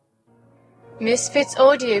Misfits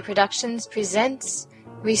Audio Productions presents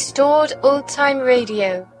Restored Old Time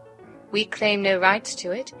Radio. We claim no rights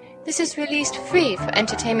to it. This is released free for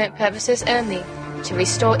entertainment purposes only, to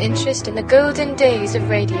restore interest in the golden days of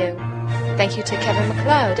radio. Thank you to Kevin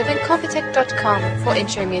MacLeod of Incompetech.com for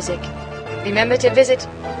intro music. Remember to visit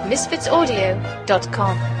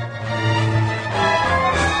misfitsaudio.com.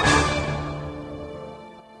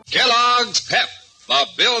 Kellogg's Pep, the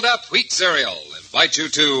build-up wheat cereal, invite you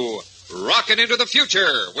to Rockin' into the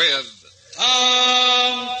Future with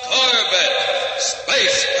Tom Corbett,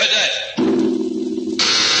 Space Cadet.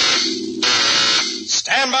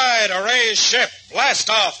 Stand by to raise ship. Blast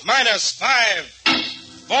off. -5,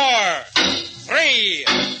 4, 3,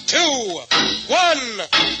 2, 1,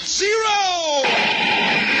 0.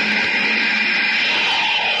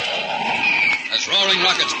 As roaring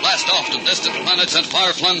rockets blast off to distant planets and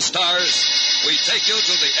far-flung stars, we take you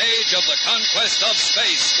to the age of the conquest of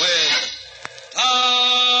space with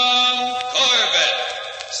Tom Corbett,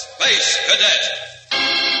 Space Cadet.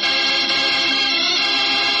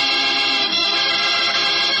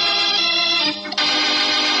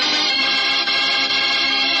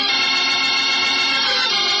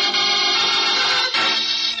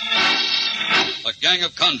 A gang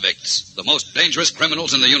of convicts, the most dangerous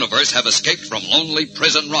criminals in the universe, have escaped from lonely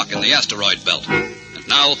Prison Rock in the asteroid belt. And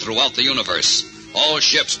now, throughout the universe, all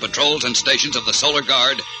ships, patrols, and stations of the Solar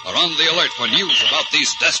Guard are on the alert for news about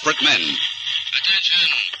these desperate men.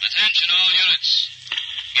 Attention all units.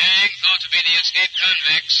 Gang thought to be the escaped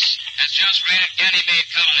convicts has just raided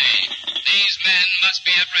Ganymede Colony. These men must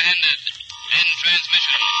be apprehended. End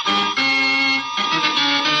transmission.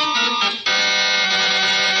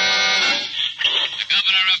 The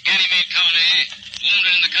governor of Ganymede Colony,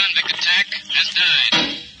 wounded in the convict attack, has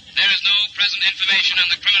died. There is no present information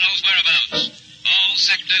on the criminals' whereabouts. All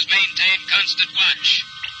sectors maintain constant watch.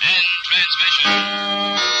 End transmission.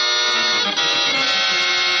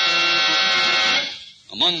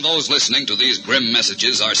 Among those listening to these grim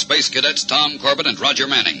messages are Space Cadets Tom Corbett and Roger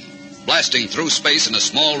Manning, blasting through space in a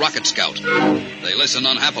small rocket scout. They listen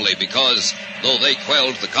unhappily because, though they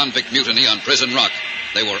quelled the convict mutiny on Prison Rock,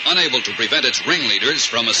 they were unable to prevent its ringleaders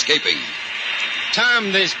from escaping.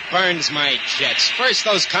 Tom, this burns my jets. First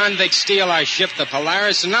those convicts steal our ship, the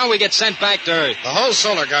Polaris, and now we get sent back to Earth. The whole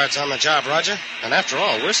Solar Guard's on the job, Roger. And after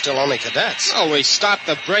all, we're still only cadets. Oh, we stopped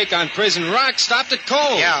the break on Prison Rock, stopped it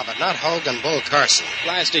cold. Yeah, but not Hogue and Bull Carson.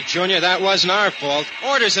 Blast it, Junior, that wasn't our fault.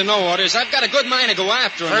 Orders or no orders, I've got a good mind to go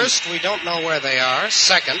after them. First, we don't know where they are.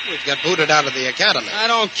 Second, we'd get booted out of the academy. I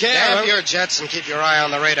don't care. Damn your jets and keep your eye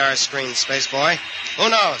on the radar screen, Space Boy. Who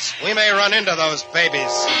knows? We may run into those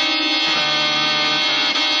babies.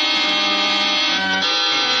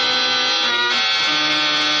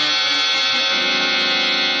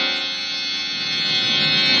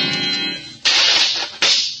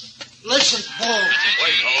 Listen, Bull.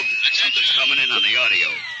 Wait, Hogue. Something's coming in on the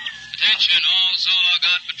audio. Attention all Solar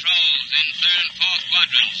Guard patrols in 3rd and 4th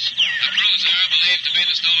quadrants. The cruiser, believed to be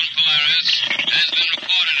the stolen Polaris, has been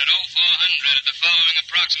reported at 0400 at the following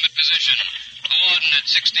approximate position.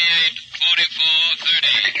 Coordinate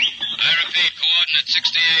 684430. I repeat, coordinate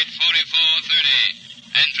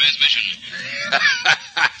 684430. End transmission.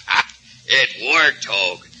 It worked,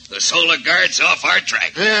 Hogue. The Solar Guard's off our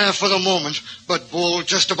track. Yeah, for the moment. But, Bull,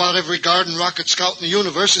 just about every guard and rocket scout in the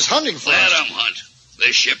universe is hunting for Let us. 'em hunt.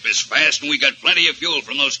 This ship is fast, and we got plenty of fuel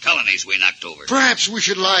from those colonies we knocked over. Perhaps we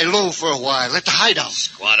should lie low for a while at the hideout.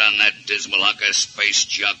 Squat on that dismal hunk of space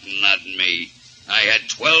junk, not me. I had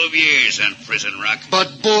 12 years on Prison Rock.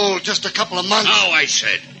 But, Bull, just a couple of months. No, I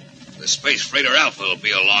said. The space freighter Alpha will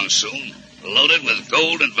be along soon, loaded with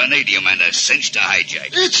gold and vanadium and a cinch to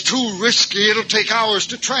hijack. It's too risky. It'll take hours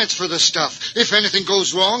to transfer the stuff. If anything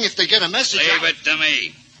goes wrong, if they get a message... Leave it to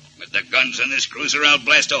me. With the guns in this cruiser, I'll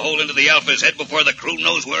blast a hole into the Alpha's head before the crew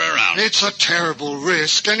knows we're around. It's a terrible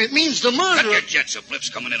risk, and it means the murder... Cut your jets. A blip's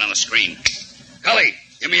coming in on the screen. Cully,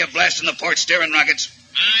 give me a blast in the port steering rockets.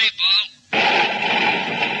 Aye, Bull.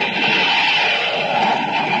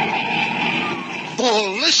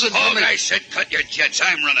 Bull, listen to Hogue, me. I said cut your jets.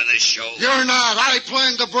 I'm running this show. You're not. I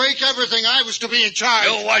planned to break everything. I was to be in charge.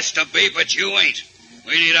 You was to be, but you ain't.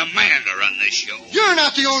 We need a man to run this show. You're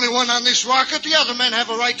not the only one on this rocket. The other men have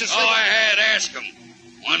a right to say... Go ahead, ask them.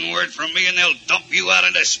 One word from me and they'll dump you out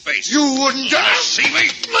into space. You wouldn't... See me?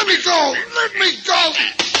 Let me go! Let me go!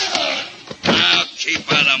 Now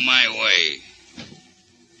keep out of my way.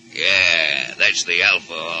 Yeah, that's the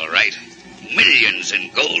Alpha, all right. Millions in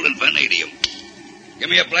gold and vanadium. Give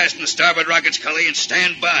me a blast in the starboard rockets, Cully, and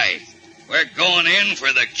stand by. We're going in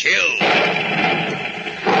for the kill.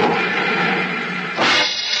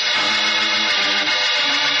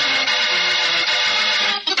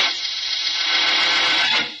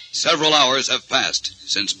 Several hours have passed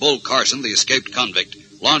since Bull Carson, the escaped convict,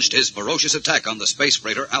 launched his ferocious attack on the space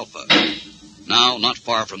freighter Alpha. Now, not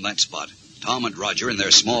far from that spot, Tom and Roger in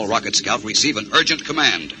their small rocket scout receive an urgent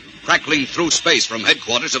command, crackling through space from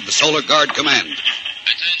headquarters of the Solar Guard Command.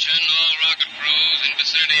 Attention all rocket crews in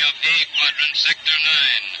vicinity of A Quadrant, Sector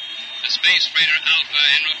 9. The space freighter Alpha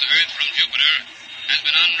en route to Earth from Jupiter has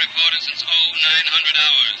been unreported since 0900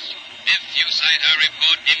 hours. If you sight her,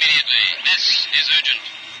 report immediately. This is urgent.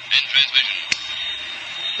 End transmission.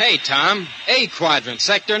 Hey, Tom. A Quadrant,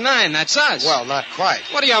 Sector 9, that's us. Well, not quite.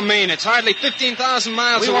 What do you mean? It's hardly 15,000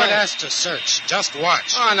 miles away. We weren't asked to search. Just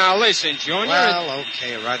watch. Oh, now listen, Junior. Well,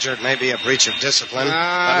 okay, Roger. It may be a breach of discipline,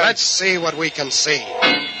 but let's see what we can see.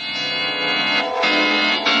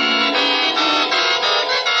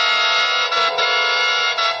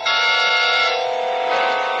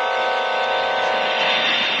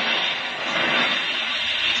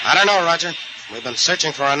 I don't know, Roger. We've been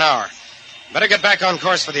searching for an hour. Better get back on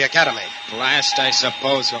course for the academy. Blast, I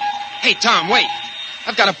suppose. Hey, Tom, wait.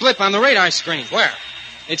 I've got a blip on the radar screen. Where?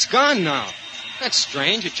 It's gone now. That's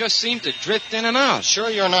strange. It just seemed to drift in and out. Sure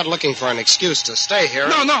you're not looking for an excuse to stay here?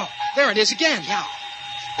 No. There it is again. Yeah.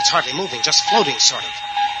 It's hardly moving, just floating, sort of.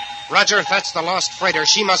 Roger, if that's the lost freighter,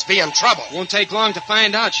 she must be in trouble. Won't take long to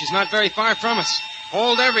find out. She's not very far from us.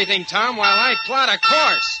 Hold everything, Tom, while I plot a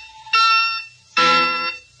course.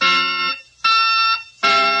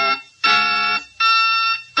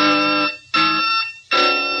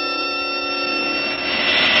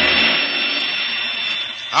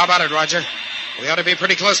 How about it, Roger? We ought to be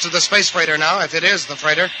pretty close to the space freighter now, if it is the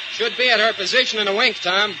freighter. Should be at her position in a wink,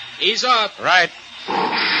 Tom. Ease up. Right.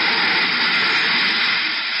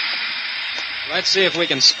 Let's see if we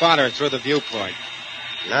can spot her through the viewport.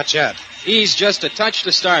 Not yet. Ease just a touch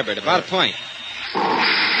to starboard, about a point.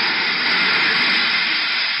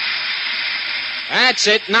 That's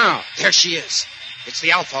it now. There she is. It's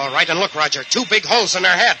the Alpha, all right. And look, Roger, 2 big holes in her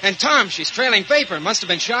head. And Tom, she's trailing vapor. Must have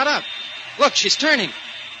been shot up. Look, she's turning.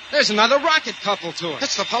 There's another rocket coupled to her.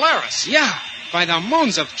 It's the Polaris. Yeah, by the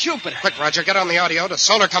moons of Jupiter. Quick, Roger, get on the audio to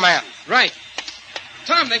Solar Command. Right.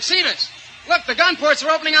 Tom, they've seen us. Look, the gun ports are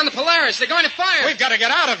opening on the Polaris. They're going to fire. We've got to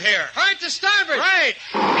get out of here. Hard to starboard. Right.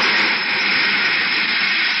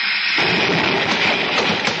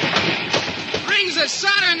 Rings of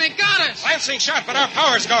Saturn, they got us. Lancing shot, but our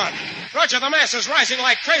power's gone. Roger, the mass is rising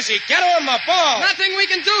like crazy. Get on the ball. Nothing we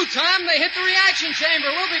can do, Tom. They hit the reaction chamber.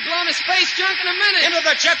 We'll be blown to space junk in a minute. Into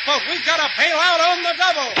the jet boat. We've got to bail out on the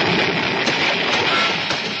double.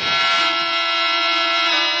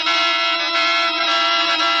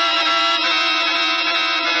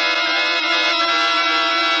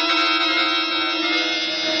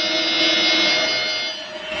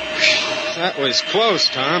 That was close,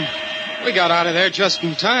 Tom. We got out of there just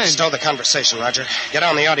in time. Stow the conversation, Roger. Get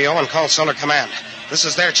on the audio and call Solar Command. This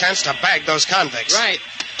is their chance to bag those convicts. Right.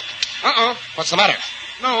 Uh-oh. What's the matter?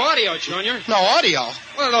 No audio, Junior. No audio?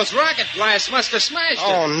 Well, those rocket blasts must have smashed it.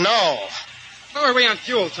 Oh, no. How are we on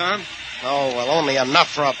fuel, Tom? Oh, well, only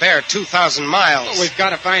enough for a bare 2,000 miles. Well, we've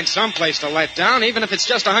got to find some place to let down, even if it's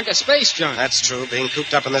just a hunk of space junk. That's true. Being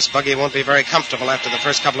cooped up in this buggy won't be very comfortable after the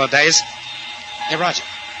first couple of days. Hey, Roger.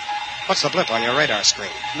 What's the blip on your radar screen?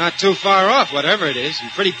 Not too far off, whatever it is, and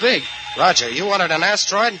pretty big. Roger, you wanted an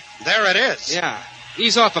asteroid? There it is. Yeah.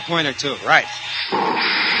 Ease off a point or two. Right.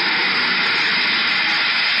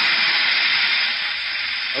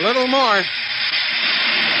 A little more.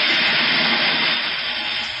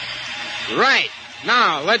 Right.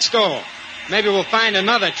 Now, let's go. Maybe we'll find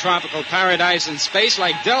another tropical paradise in space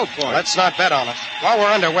like Delport. Let's not bet on it. While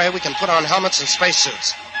we're underway, we can put on helmets and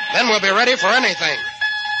spacesuits. Then we'll be ready for anything.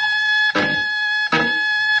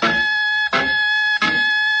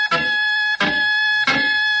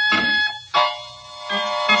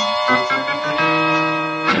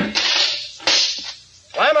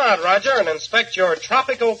 Roger, and inspect your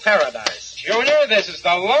tropical paradise. Junior, this is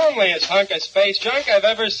the loneliest hunk of space junk I've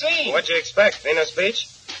ever seen. What'd you expect, Venus Beach?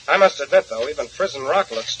 I must admit, though, even Frozen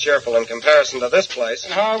Rock looks cheerful in comparison to this place.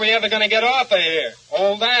 And how are we ever going to get off of here?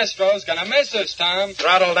 Old Astro's going to miss us, Tom.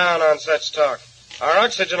 Throttle down on such talk. Our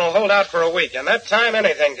oxygen will hold out for a week, and that time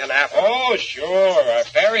anything can happen. Oh, sure. Our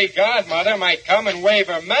fairy godmother might come and wave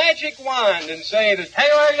her magic wand and say that... Hey,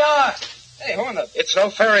 where you are? Hey, who in the... It's no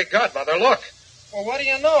fairy godmother. Look. Well, what do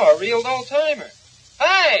you know? A real old-timer.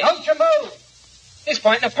 Hey! Don't you move! He's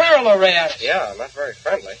pointing a parallel ray at us. Yeah, not very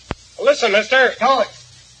friendly. Listen, mister. Going.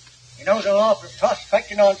 You know the law for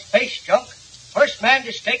prospecting on space junk. First man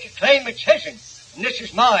to stake a claim, it's his'n. And this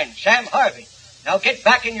is mine, Sam Harvey. Now get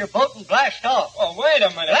back in your boat and blast off. Oh, wait a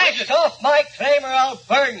minute. Blast off, Mike Claim, or I'll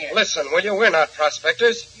burn you. Listen, will you? We're not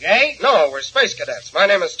prospectors. Yay? No, we're space cadets. My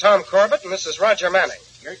name is Tom Corbett, and this is Roger Manning.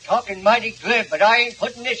 You're talking mighty glib, but I ain't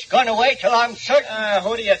putting this gun away till I'm certain.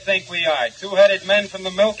 Who do you think we are? Two-headed men from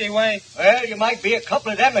the Milky Way? Well, you might be a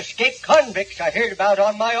couple of them escaped convicts I heard about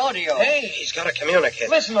on my audio. Hey, he's got a communicator.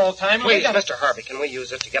 Listen, old-timer. Please, Mr. Harvey, can we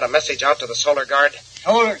use it to get a message out to the Solar Guard?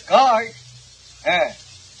 Solar Guard?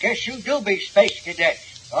 Guess you do be space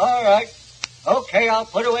cadets. All right. Okay, I'll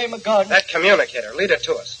put away my gun. That communicator, lead it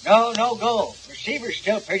to us. No go. Receiver's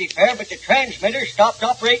still pretty fair, but the transmitter stopped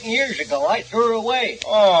operating years ago. I threw her away.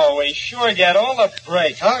 Oh, we sure get all the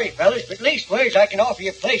breaks. Sorry, fellas, but leastways I can offer you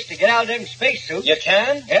a place to get out of them spacesuits. You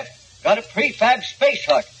can? Yep. Got a prefab space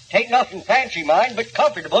hut. Tain't nothing fancy, mind, but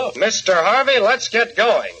comfortable. Mr. Harvey, let's get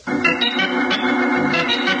going.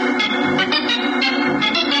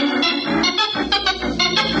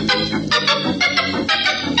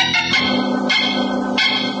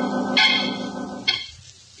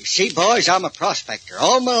 See, boys, I'm a prospector.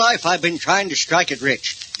 All my life I've been trying to strike it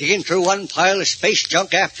rich, digging through one pile of space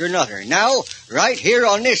junk after another. Now, right here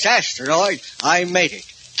on this asteroid, I made it.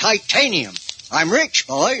 Titanium. I'm rich,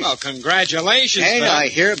 boys. Well, congratulations, And Bill. I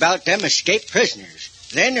hear about them escaped prisoners.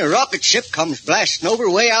 Then a rocket ship comes blasting over,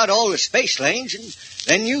 way out all the space lanes, and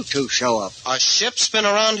then you two show up. A ship's been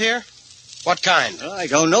around here? What kind? Well, I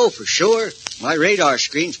don't know for sure. My radar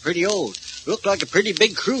screen's pretty old. Looked like a pretty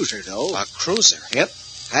big cruiser, though. A cruiser? Yep.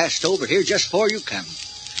 Passed over here just before you come.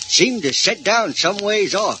 Seemed to set down some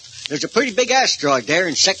ways off. There's a pretty big asteroid there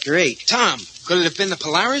in Sector 8. Tom, could it have been the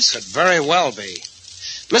Polaris? Could very well be.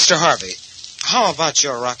 Mr. Harvey, how about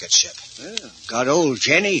your rocket ship? Well, got old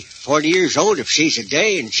Jenny, 40 years old if she's a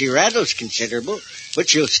day, and she rattles considerable, but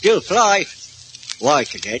she'll still fly. Why,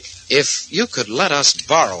 cadet? If you could let us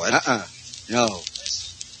borrow it... No.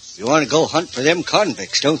 You want to go hunt for them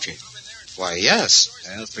convicts, don't you? Why, yes.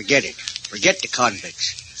 Well, forget it. Forget the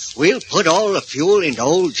convicts. We'll put all the fuel into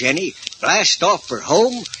old Jenny, blast off for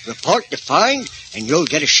home, report to find, and you'll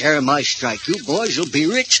get a share of my strike. You boys will be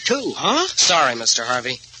rich, too. Huh? Sorry, Mr.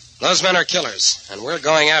 Harvey. Those men are killers, and we're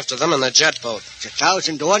going after them in the jet boat. It's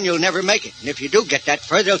 1,000 to 1 you'll never make it, and if you do get that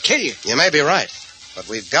fur, they'll kill you. You may be right, but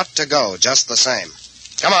we've got to go just the same.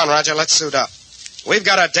 Come on, Roger, let's suit up. We've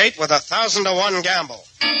got a date with 1,000 to 1 gamble.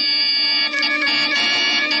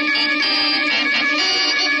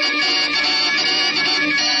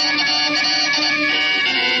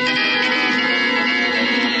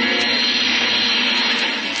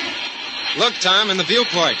 Look, Tom, in the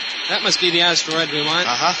viewport. That must be the asteroid we want.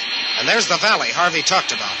 Uh-huh. And there's the valley Harvey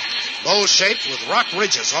talked about. Bowl-shaped with rock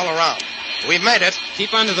ridges all around. We've made it.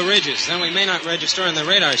 Keep onto the ridges, then we may not register on the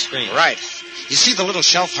radar screen. Right. You see the little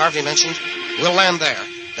shelf Harvey mentioned? We'll land there,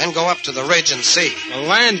 then go up to the ridge and see. Well,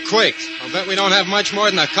 land quick. I'll bet we don't have much more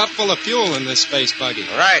than a cup full of fuel in this space buggy.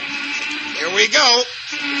 Right. Here we go.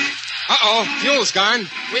 Uh-oh, fuel's gone.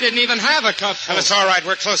 We didn't even have a cup full. Well, it's all right.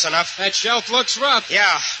 We're close enough. That shelf looks rough.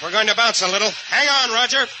 Yeah, we're going to bounce a little. Hang on,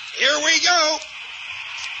 Roger. Here we go.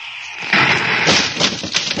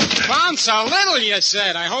 Bounce a little, you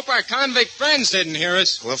said. I hope our convict friends didn't hear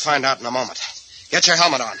us. We'll find out in a moment. Get your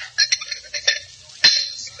helmet on.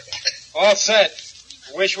 All set.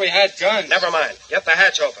 Wish we had guns. Never mind. Get the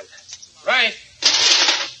hatch open. Right.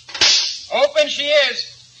 Open she is.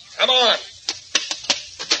 Come on.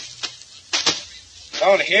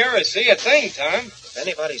 Don't hear or see a thing, Tom. If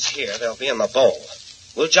anybody's here, they'll be in the bowl.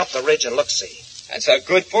 We'll jump the ridge and look-see. That's a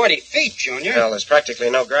good 40 feet, Junior. Well, there's practically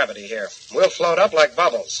no gravity here. We'll float up like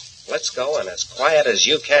bubbles. Let's go and as quiet as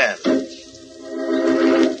you can.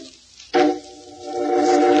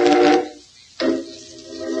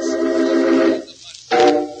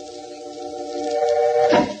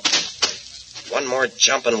 One more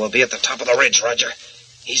jump and we'll be at the top of the ridge, Roger.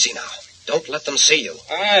 Easy now. Don't let them see you.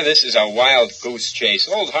 This is a wild goose chase.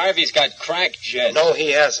 Old Harvey's got crack jets. No,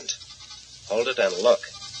 he hasn't. Hold it and look.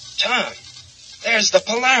 Tom, there's the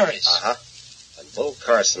Polaris. Uh-huh. And Bull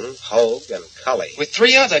Carson, Hogue, and Cully. With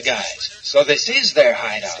 3 other guys. So this is their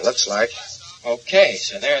hideout. Looks like. Okay,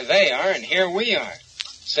 so there they are, and here we are.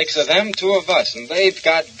 6 of them, 2 of us, and they've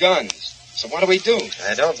got guns. So what do we do?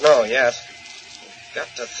 I don't know yet. We've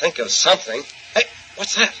got to think of something. Hey,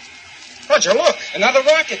 what's that? Roger, look. Another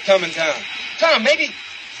rocket coming down. Tom, maybe...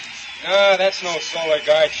 No, that's no Solar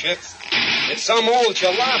Guard ship. It's some old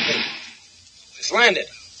jalopy. It's landed.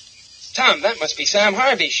 Tom, that must be Sam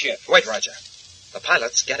Harvey's ship. Wait, Roger. The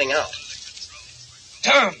pilot's getting out.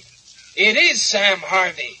 Tom, it is Sam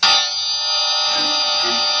Harvey.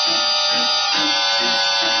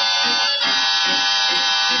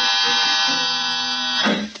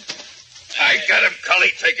 I got him, Cully.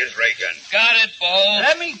 Ollie, take his ray gun. Got it, Bull.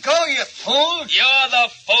 Let me go, you fool. You're the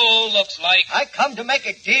fool, looks like. I come to make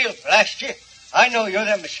a deal, blast you. I know you're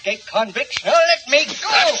them escaped convicts. Now let me go.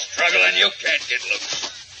 Stop struggling. You can't get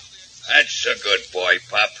loose. That's a good boy,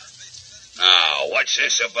 Pop. Now, what's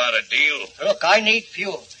this about a deal? Look, I need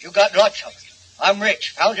fuel. You got lots of it. I'm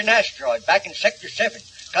rich. Found an asteroid back in Sector 7.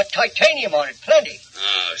 Got titanium on it, plenty.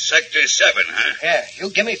 Sector 7, huh? Yeah, you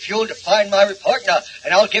give me fuel to find my report now,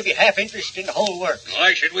 and I'll give you half interest in the whole work.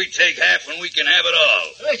 Why should we take half when we can have it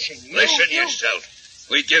all? Listen, yourself.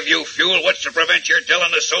 We give you fuel, what's to prevent your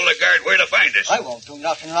telling the Solar Guard where to find us? I won't do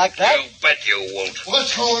nothing like that. You bet you won't.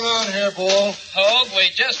 What's going on here, Bull? Hogue, we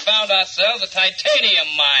just found ourselves a titanium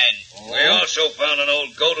mine. We also found an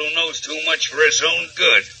old goat who knows too much for his own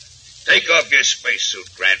good. Take off your spacesuit,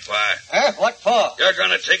 Grandpa. Huh? What for? You're going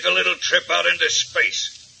to take a little trip out into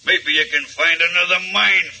space. Maybe you can find another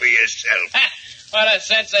mine for yourself. Ha! What a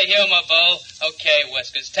sense of humor, Bull. Okay,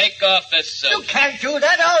 Whiskers, take off this suit. You can't do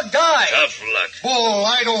that. I'll die. Tough luck. Bull,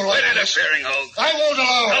 I don't like Quit this. interfering, Hogue. I won't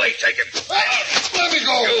allow it. Ollie, take him. Let me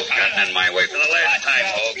go. You've gotten in my way for the last time,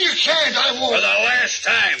 Hogue. You can't. I For won't. the last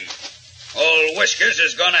time. Old Whiskers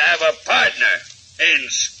is going to have a partner in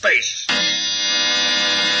space.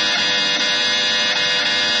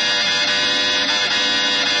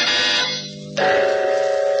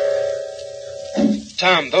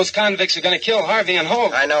 Tom, those convicts are going to kill Harvey and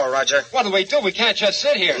Hogue. I know, Roger. What'll we do? We can't just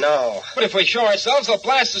sit here. No. But if we show ourselves, they'll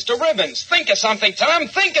blast us to ribbons. Think of something, Tom.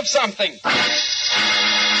 Think of something.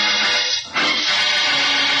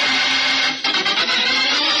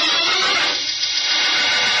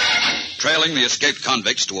 Trailing the escaped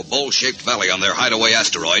convicts to a bowl-shaped valley on their hideaway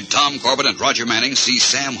asteroid, Tom Corbett and Roger Manning see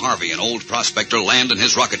Sam Harvey, an old prospector, land in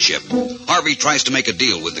his rocket ship. Harvey tries to make a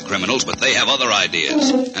deal with the criminals, but they have other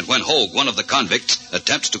ideas. And when Hogue, one of the convicts,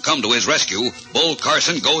 attempts to come to his rescue, Bull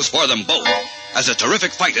Carson goes for them both. As a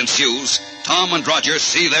terrific fight ensues, Tom and Roger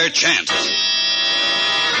see their chance.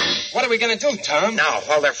 What are we going to do, Tom? Now,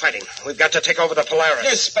 while they're fighting, we've got to take over the Polaris.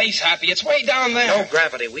 There's space, Happy. It's way down there. No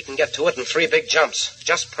gravity. We can get to it in 3 big jumps.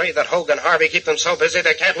 Just pray that Hogue and Harvey keep them so busy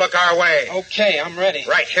they can't look our way. Okay, I'm ready.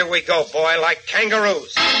 Right, here we go, boy, like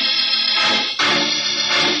kangaroos.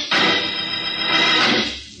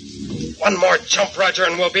 One more jump, Roger,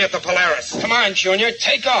 and we'll be at the Polaris. Come on, Junior.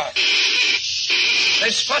 Take off. They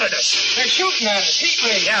spotted us. They're shooting at us. Heat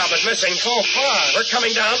ray. Yeah, but missing. So far. We're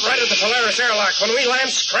coming down right at the Polaris airlock. When we land,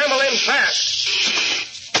 scramble in fast.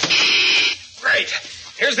 Great.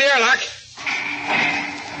 Here's the airlock.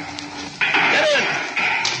 Get in.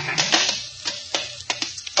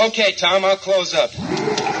 Okay, Tom, I'll close up.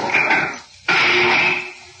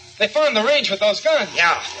 They found the range with those guns.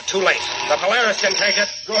 Yeah, but too late. The Polaris can take it.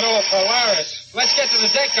 Good old Polaris. Let's get to the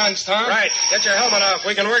deck guns, Tom. Right. Get your helmet off.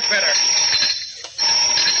 We can work better.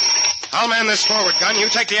 I'll man this forward gun. You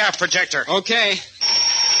take the aft projector. Okay.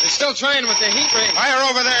 They're still trying with their heat ray. Fire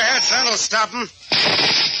over their heads. That'll stop them.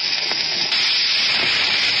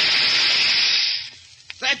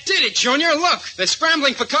 That did it, Junior. Look, they're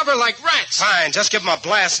scrambling for cover like rats. Fine. Just give them a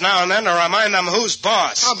blast now and then to remind them who's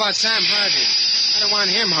boss. How about Sam Harvey? I don't want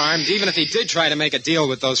him harmed, even if he did try to make a deal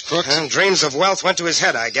with those crooks. Well, dreams of wealth went to his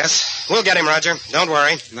head, I guess. We'll get him, Roger. Don't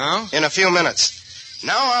worry. No? In a few minutes.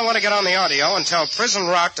 Now I want to get on the audio and tell Prison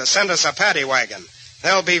Rock to send us a paddy wagon.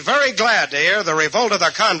 They'll be very glad to hear the revolt of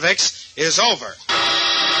the convicts is over.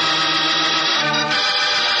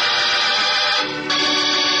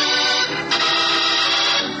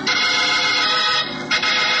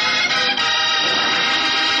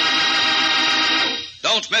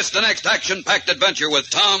 Don't miss the next action-packed adventure with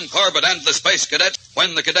Tom Corbett and the Space Cadets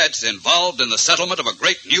when the cadets involved in the settlement of a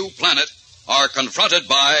great new planet are confronted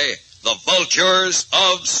by the Vultures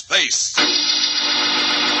of Space.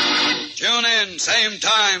 Tune in, same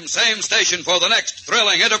time, same station for the next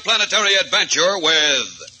thrilling interplanetary adventure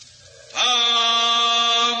with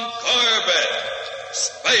Tom Corbett,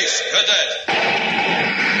 Space Cadet.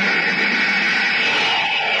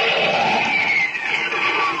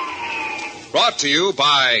 Brought to you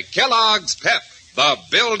by Kellogg's Pep, the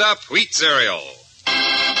Build-Up Wheat Cereal.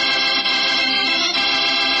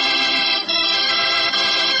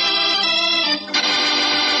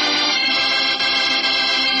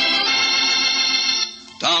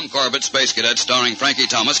 Tom Corbett, Space Cadet, starring Frankie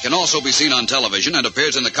Thomas, can also be seen on television and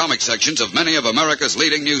appears in the comic sections of many of America's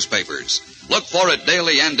leading newspapers. Look for it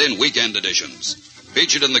daily and in weekend editions.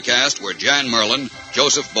 Featured in the cast were Jan Merlin,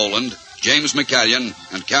 Joseph Boland, James McCallion,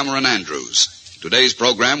 and Cameron Andrews. Today's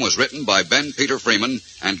program was written by Ben Peter Freeman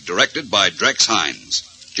and directed by Drex Hines.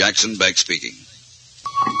 Jackson Beck speaking.